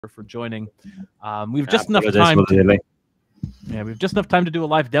for joining. We've just enough time to, we've just enough time to do a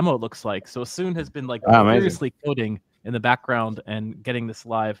live demo, it looks like. So Soon has been like furiously coding in the background and getting this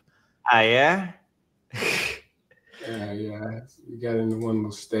live. Yeah? Yeah, we got into one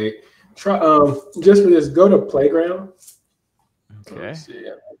mistake. Try just for this, go to Playground. Okay. Let's see,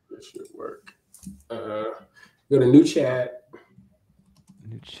 this should work. Go to New Chat.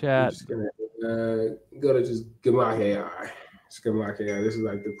 New Chat. Gonna, go to just Gemach AI. Gemach AI. This is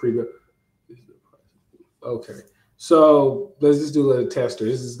like the preview. Okay. So let's just do a little tester.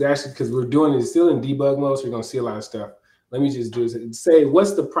 This is actually because we're doing it still in debug mode, so you're gonna see a lot of stuff. Let me just do this. Say,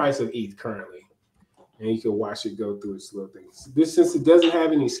 what's the price of ETH currently? And you can watch it go through its little things. This, since it doesn't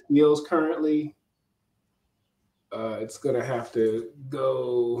have any skills currently, it's gonna have to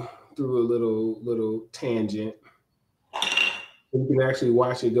go through a little tangent. You can actually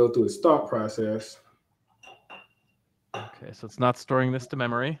watch it go through its thought process. Okay, so it's not storing this to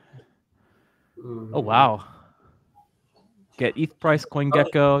memory. Oh wow! Get ETH price,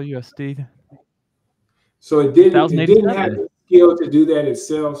 CoinGecko, USD. So it didn't have the skill to do that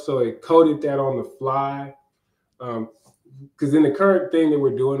itself, so it coded that on the fly. Because in the current thing that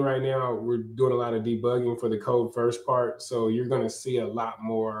we're doing right now, we're doing a lot of debugging for the code first part. So you're going to see a lot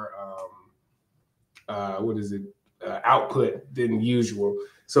more, output than usual.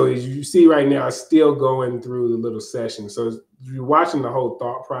 So as you see right now, it's still going through the little session. So you're watching the whole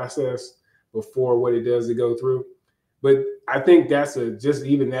thought process before what it does to go through. But I think that's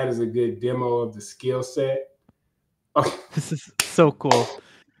even that is a good demo of the skill set. Okay. This is so cool.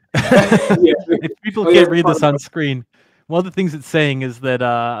 If people can't read this on screen, one of the things it's saying is that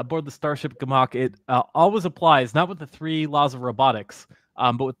aboard the Starship Gemach, it always applies, not with the 3 laws of robotics,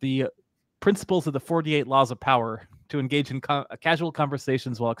 but with the principles of the 48 laws of power to engage in casual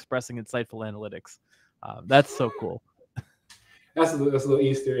conversations while expressing insightful analytics. That's so cool. That's a little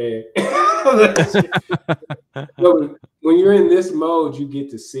Easter egg. When you're in this mode, you get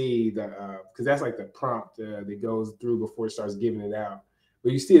to see because that's like the prompt that goes through before it starts giving it out.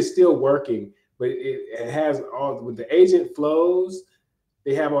 But you see it's still working, but it has all, with the agent flows,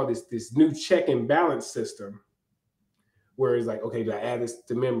 they have all this new check and balance system where it's like, okay, do I add this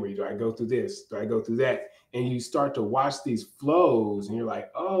to memory? Do I go through this? Do I go through that? And you start to watch these flows and you're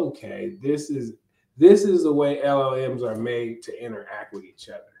like, okay, this is the way LLMs are made to interact with each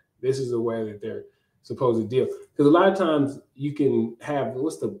other. This is the way that they're supposed to deal. Because a lot of times you can have,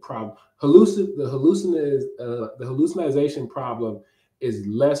 what's the problem? The hallucination problem is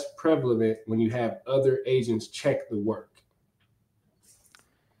less prevalent when you have other agents check the work.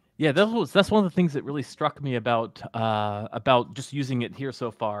 Yeah, that's one of the things that really struck me about just using it here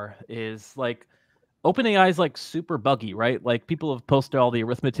so far is like OpenAI is like super buggy, right? Like people have posted all the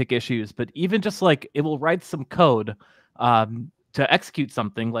arithmetic issues, but even just like it will write some code to execute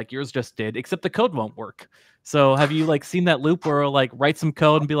something like yours just did, except the code won't work. So have you like seen that loop where it'll like write some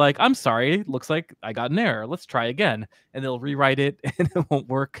code and be like, I'm sorry, looks like I got an error. Let's try again. And they'll rewrite it and it won't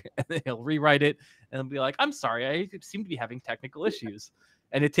work. And then he'll rewrite it and it'll be like, I'm sorry, I seem to be having technical issues.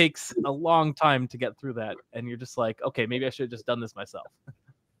 And it takes a long time to get through that. And you're just like, okay, maybe I should have just done this myself.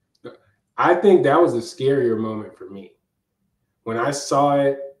 I think that was a scarier moment for me. When I saw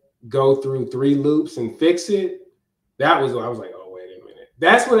it go through 3 loops and fix it, I was like, oh, wait a minute.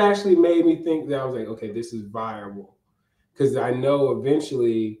 That's what actually made me think that I was like, okay, this is viable. Because I know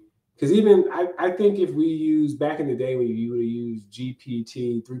eventually, because even I think if we used, back in the day when you would have used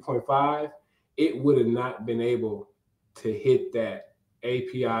GPT 3.5, it would have not been able to hit that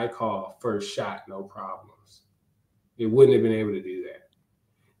API call first shot, no problems. It wouldn't have been able to do that.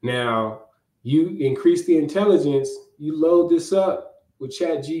 Now, you increase the intelligence, you load this up with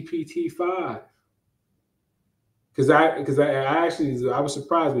ChatGPT-5. Because I was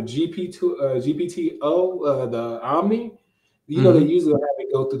surprised with GPT-O, the Omni, they usually have to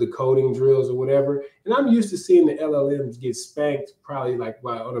go through the coding drills or whatever. And I'm used to seeing the LLMs get spanked probably like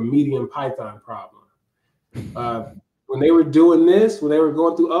on a medium Python problem. When they were doing this, when they were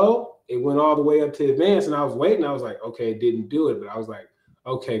going through O, it went all the way up to advanced, and I was waiting. I was like, okay, it didn't do it. But I was like,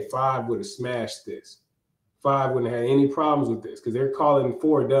 okay, 5 would have smashed this. 5 wouldn't have had any problems with this because they're calling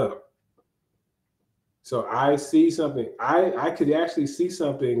 4 dumb. So I see something. I could actually see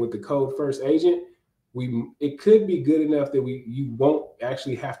something with the code first agent. It could be good enough that you won't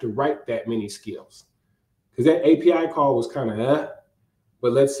actually have to write that many skills. Because that API call was kind of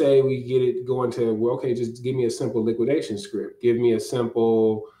but let's say we get it going to, well, okay, just give me a simple liquidation script. Give me a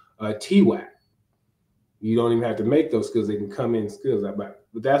simple TWAC. You don't even have to make those skills. They can come in skills. But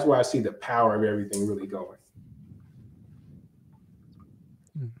that's where I see the power of everything really going.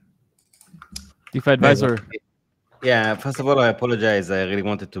 DeFi Advisor. Yeah, first of all, I apologize. I really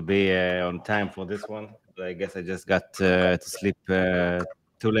wanted to be on time for this one. But I guess I just got to sleep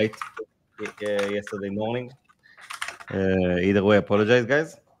too late yesterday morning. Either way, I apologize,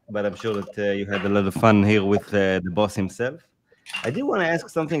 guys. But I'm sure that you had a lot of fun here with the boss himself. I did want to ask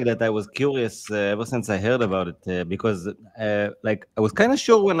something that I was curious ever since I heard about it, because like I was kind of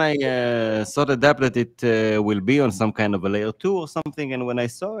sure when I saw the dApp that it will be on some kind of a layer 2 or something, and when I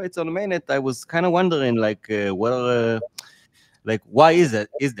saw it's on mainnet, I was kind of wondering like like why is that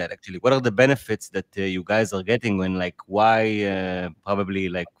actually? What are the benefits that you guys are getting when like why probably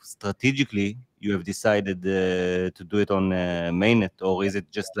like strategically you have decided to do it on mainnet, or is it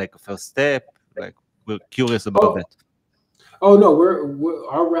just like a first step? Like we're curious about that. Oh no,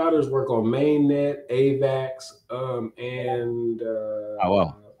 our routers work on mainnet, AVAX, and Oh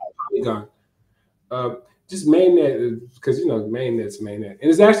wow. Polygon. Just mainnet because mainnet's mainnet,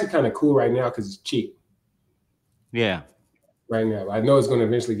 and it's actually kind of cool right now because it's cheap. Yeah. Right now, I know it's going to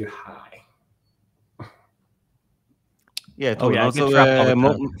eventually get high. Yeah, Oh, yeah, I get also, trapped all the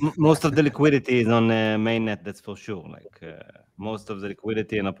time. most of the liquidity is on mainnet, that's for sure. Like most of the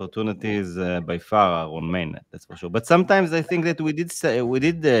liquidity and opportunities by far are on mainnet, that's for sure. But sometimes I think that we did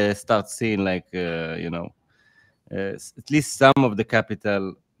start seeing like at least some of the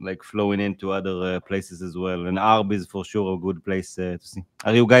capital like flowing into other places as well. And ARB is for sure a good place to see.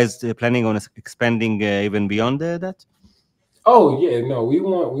 Are you guys planning on expanding even beyond that? Oh yeah, no, we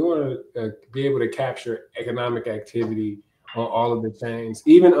want to be able to capture economic activity on all of the chains,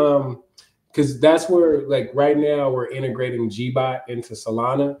 even because that's where like right now we're integrating GBot into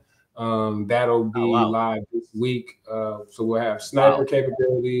Solana. That'll be wow. live this week. So we'll have sniper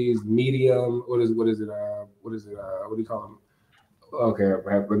capabilities, medium. What is it? What do you call them? Okay,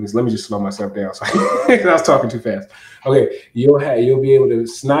 let me just slow myself down. So I was talking too fast. Okay, you'll be able to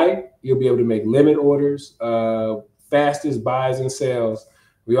snipe. You'll be able to make limit orders. Fastest buys and sells.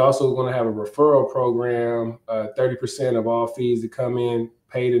 We also going to have a referral program. 30% of all fees that come in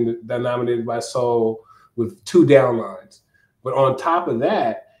paid and denominated by Sol with 2 downlines. But on top of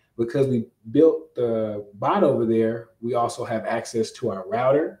that, because we built the bot over there, we also have access to our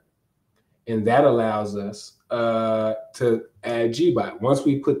router, and that allows us to add GBot. Once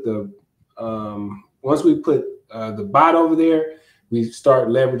we put the bot over there, we start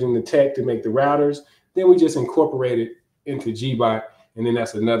leveraging the tech to make the routers. Then we just incorporate it into GBot, and then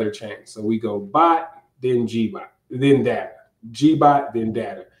that's another chain. So we go bot, then GBot, then data, GBot, then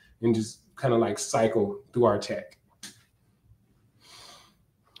data, and just kind of like cycle through our tech.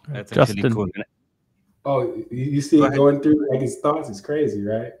 That's actually cool. Oh, you see it going through like his thoughts? It's crazy,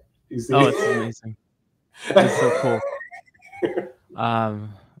 right? You see it's amazing. It's so cool.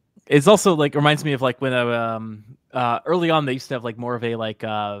 It's also like reminds me of like when early on they used to have like more of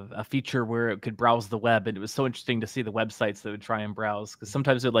a feature where it could browse the web, and it was so interesting to see the websites that would try and browse, because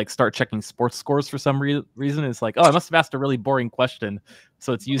sometimes it would like start checking sports scores for some reason. It's like, oh, I must have asked a really boring question,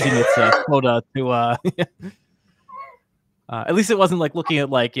 so it's using its quota to at least it wasn't like looking at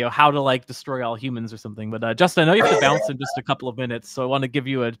like how to like destroy all humans or something. But Justin, I know you have to bounce in just a couple of minutes, so I want to give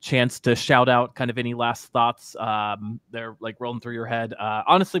you a chance to shout out kind of any last thoughts they're like rolling through your head.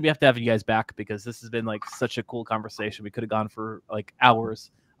 Honestly, we have to have you guys back because this has been like such a cool conversation. We could have gone for like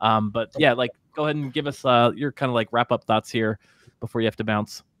hours. But yeah, like go ahead and give us your kind of like wrap up thoughts here before you have to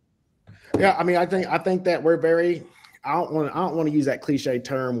bounce. Yeah, I mean, I think that we're very. I don't want to use that cliche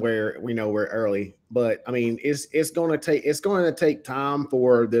term where we're early, but I mean it's going to take time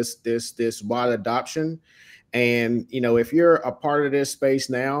for this wide adoption. And if you're a part of this space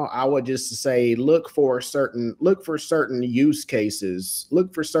now, I would just say look for certain use cases.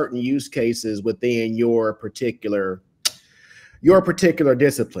 Look for certain use cases within your particular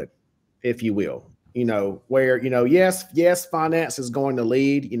discipline, if you will. Where, yes, finance is going to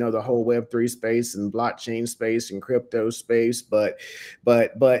lead, the whole Web3 space and blockchain space and crypto space, but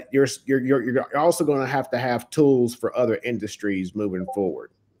you're also going to have tools for other industries moving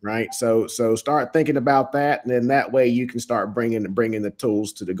forward, right? So start thinking about that, and then that way you can start bringing the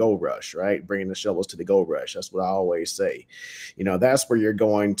tools to the gold rush, right? Bringing the shovels to the gold rush. That's what I always say. That's where you're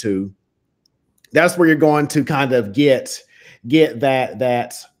going to kind of get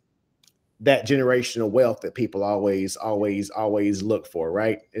that generational wealth that people always look for,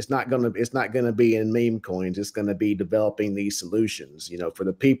 right? It's not gonna be in meme coins. It's gonna be developing these solutions, for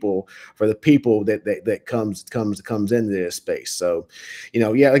the people that comes into this space. So,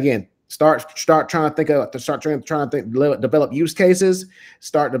 again, start trying to develop use cases,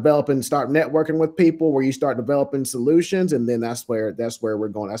 start networking with people where you start developing solutions, and then that's where we're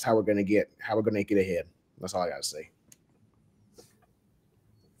going. That's how we're gonna get ahead. That's all I gotta say.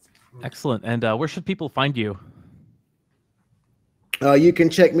 Excellent. And where should people find you? You can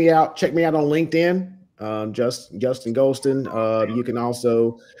check me out. Check me out on LinkedIn. Justin Golston. You can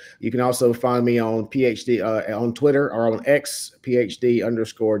also find me on PhD on Twitter or on X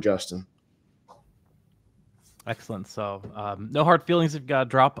PhD_Justin. Excellent. So no hard feelings if you got to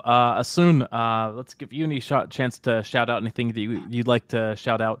drop. Asun, let's give you any chance to shout out anything that you'd like to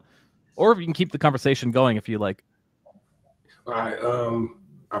shout out, or you can keep the conversation going if you like. All right.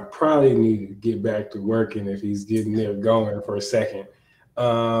 I probably need to get back to working if he's getting there going for a second.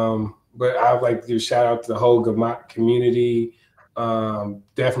 But I'd like to give a shout out to the whole Gemach community.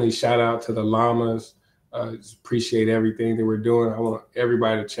 Definitely shout out to the llamas. Just appreciate everything that we're doing. I want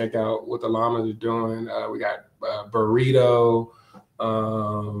everybody to check out what the llamas are doing. We got Burrito.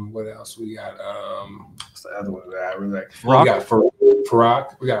 What else we got? What's the other one that I really like? We got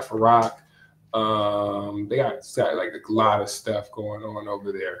Farak. We got Farak. They got like a lot of stuff going on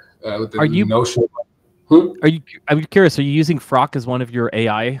over there. With the Notion. I'm curious. Are you using Frog as one of your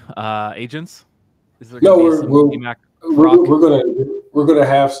AI agents? Is there no, we're gonna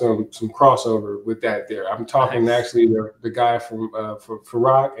have some crossover with that. There, I'm talking actually the guy from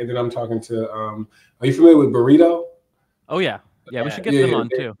Farak, and then I'm talking to. Are you familiar with Burrito? Oh yeah, we should get them on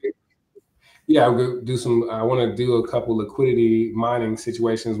too. Yeah, I'm gonna do some. I want to do a couple liquidity mining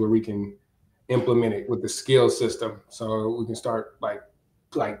situations where we can implement it with the skill system, so we can start like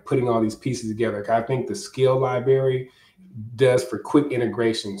putting all these pieces together. I think the skill library does for quick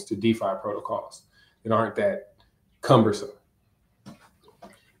integrations to DeFi protocols that aren't that cumbersome.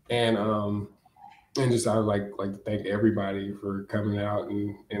 And just I would like to thank everybody for coming out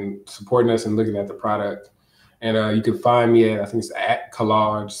and supporting us and looking at the product. And you can find me at, I think it's at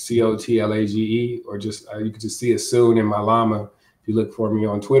Collage, COTLAGE, or just you can just see it soon in my llama if you look for me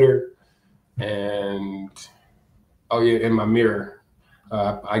on Twitter. And oh yeah, in my mirror.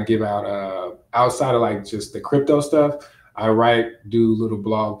 I give out outside of like just the crypto stuff. I do little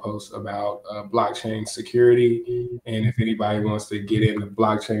blog posts about blockchain security, and if anybody wants to get into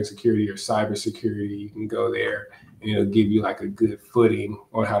blockchain security or cybersecurity, you can go there, and it'll give you like a good footing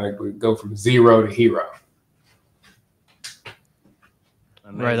on how to go from zero to hero.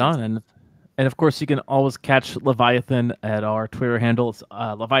 Amazing. Right on, and of course, you can always catch Leviathan at our Twitter handle. It's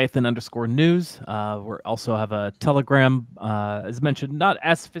Leviathan_news. We also have a Telegram, as mentioned, not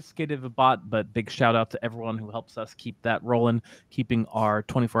as sophisticated of a bot, but big shout out to everyone who helps us keep that rolling, keeping our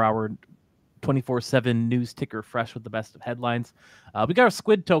 24/7 news ticker fresh with the best of headlines. We got our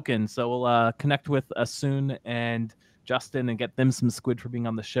Squid token, so we'll connect with Asun and Justin and get them some Squid for being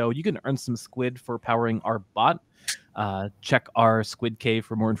on the show. You can earn some Squid for powering our bot. Check our Squid Cave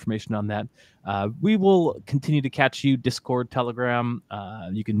for more information on that. We will continue to catch you Discord, Telegram.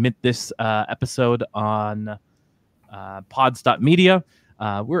 You can mint this episode on pods.media.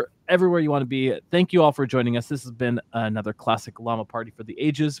 We're everywhere you want to be. Thank you all for joining us. This has been another classic llama party for the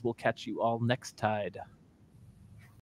ages. We'll catch you all next tide.